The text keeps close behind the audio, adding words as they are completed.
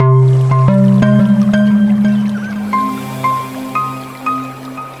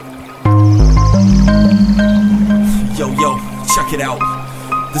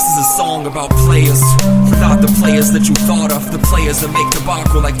song about players, not the players that you thought of, the players that make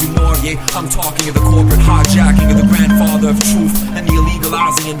tobacco like Du Maurier. I'm talking of the corporate hijacking of the grandfather of truth and the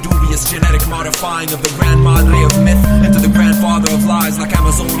illegalizing and dubious genetic modifying of the grandmadre of myth into the grandfather of lies like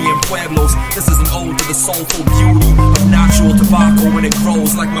Amazonian pueblos. This is an ode to the soulful beauty of natural tobacco when it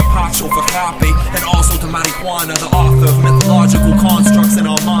grows like mapacho for rape, and also to marijuana, the author of mythological constructs in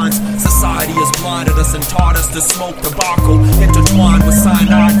our minds. Society has blinded us and taught us to smoke tobacco intertwined with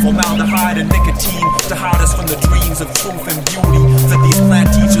cyanide, formaldehyde and nicotine to hide us from the dreams of truth and beauty that these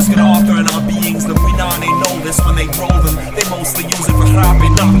plant teachers can author in our beings. The Winane know this when they grow them. They mostly use it for rape,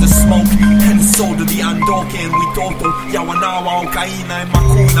 not to smoke. And so do the Andoke and Witoto, Yawanawa, Okaina and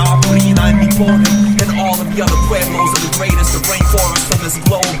Makuna, Apurina and Nipone, and all of the other pueblos are the greatest of rainforests on this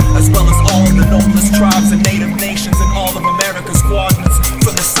globe, as well as all of the noblest tribes and native nations in all of America's quadrants,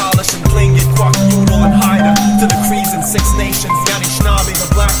 from the Salish and Tlingit, Kikwaakew and Haida, to the Crees and Six Nations, Anishinaabe, the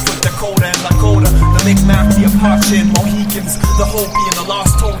Blackfoot, Dakota and Lakota, the Mi'kmaq, the Apache and Mohicans, the Hopi and the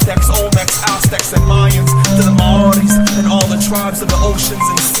Lost Toltecs, Olmecs, Aztecs and Mayans, to the Maoris and all the tribes of the oceans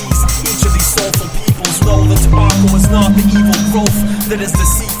and seas. Each of these soulful peoples know that tobacco is not the evil growth that is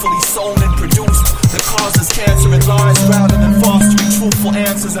deceitfully sown and produced, that causes cancer and lies rather than fostering truthful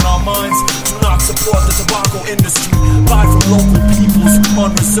answers in our minds. Do not support the tobacco industry. Buy from local peoples on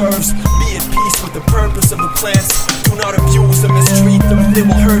reserves. Be at peace with the purpose of the plants. Do not abuse and mistreat them. They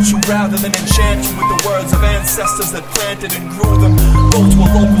will hurt you rather than enchant you with the words of ancestors that planted and grew them. Go to a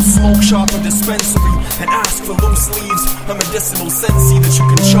local smoke shop or dispensary and ask for loose leaves, a medicinal sensi that you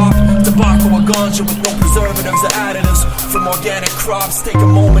can chop. Tobacco or ganja with no preservatives or additives from organic crops. Take a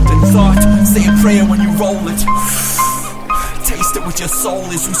moment and thought. Say a prayer when you roll it. Taste it with your soul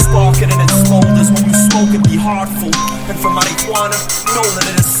as you spark it and it smolders when you smoke it. Be heartful. And for marijuana, know that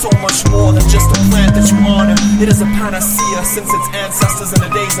it is so much more than just a plant that you honor. It is a panacea since its ancestors in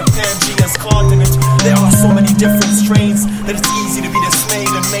the days of Pangea's continent. There are so many different strains that it's easy to be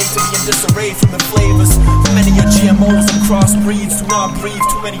dismayed and made to be in disarray from the flavors. Many are GMOs and crossbreeds. Do not breathe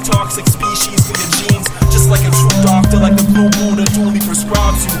too many toxic species for your genes. Just like a true doctor, like the Blue Buddha duly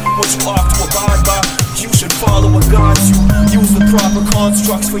prescribes you what you ought to abide by. You should follow what guides you. Use the proper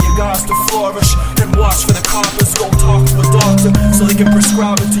constructs for your guys to flourish, and watch for the coppers. Go talk to a doctor so they can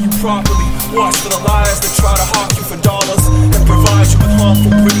prescribe it to you properly. Watch for the liars that try to hawk you for dollars and provide you with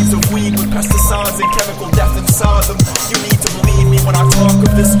harmful breeds of weed with pesticides and chemical death inside them. You need to believe me when I talk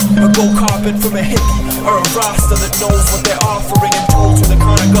of this, or go cop it from a hippie or a rasta that knows what they're offering and told you the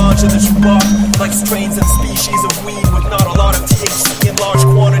kind of ganja that you bought, like strains and species of weed with not a lot of THC and large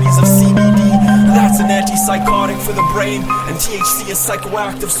quantities of CBD. That's an antipsychotic for the brain, and THC is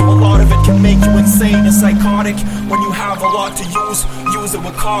psychoactive, so a lot of it can make you insane and psychotic. When you have a lot to use it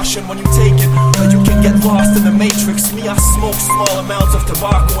with caution when you take it, or you can get lost in the matrix. Me, I smoke small amounts of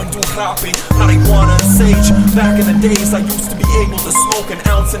tobacco and do rape, marijuana and sage. Back in the days I used to be able to smoke an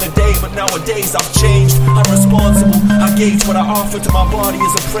ounce in a day, but nowadays I've changed. I'm responsible, I gauge what I offer to my body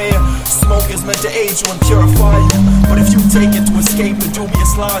as a prayer. Smoke is meant to age you and purify you, but if you take it to escape the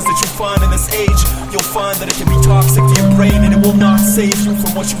dubious lies that you find in this age, you'll find that it can be toxic to your brain, and it will not save you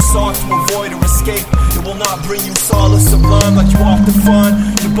from what you sought to avoid or escape. It will not bring you solace sublime like you often find.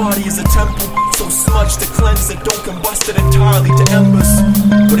 Your body is a temple, so smudge to cleanse it. Don't combust it entirely to embers.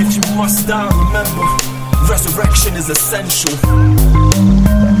 But if you must die, remember, resurrection is essential.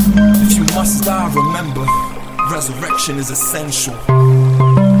 If you must die, remember, resurrection is essential.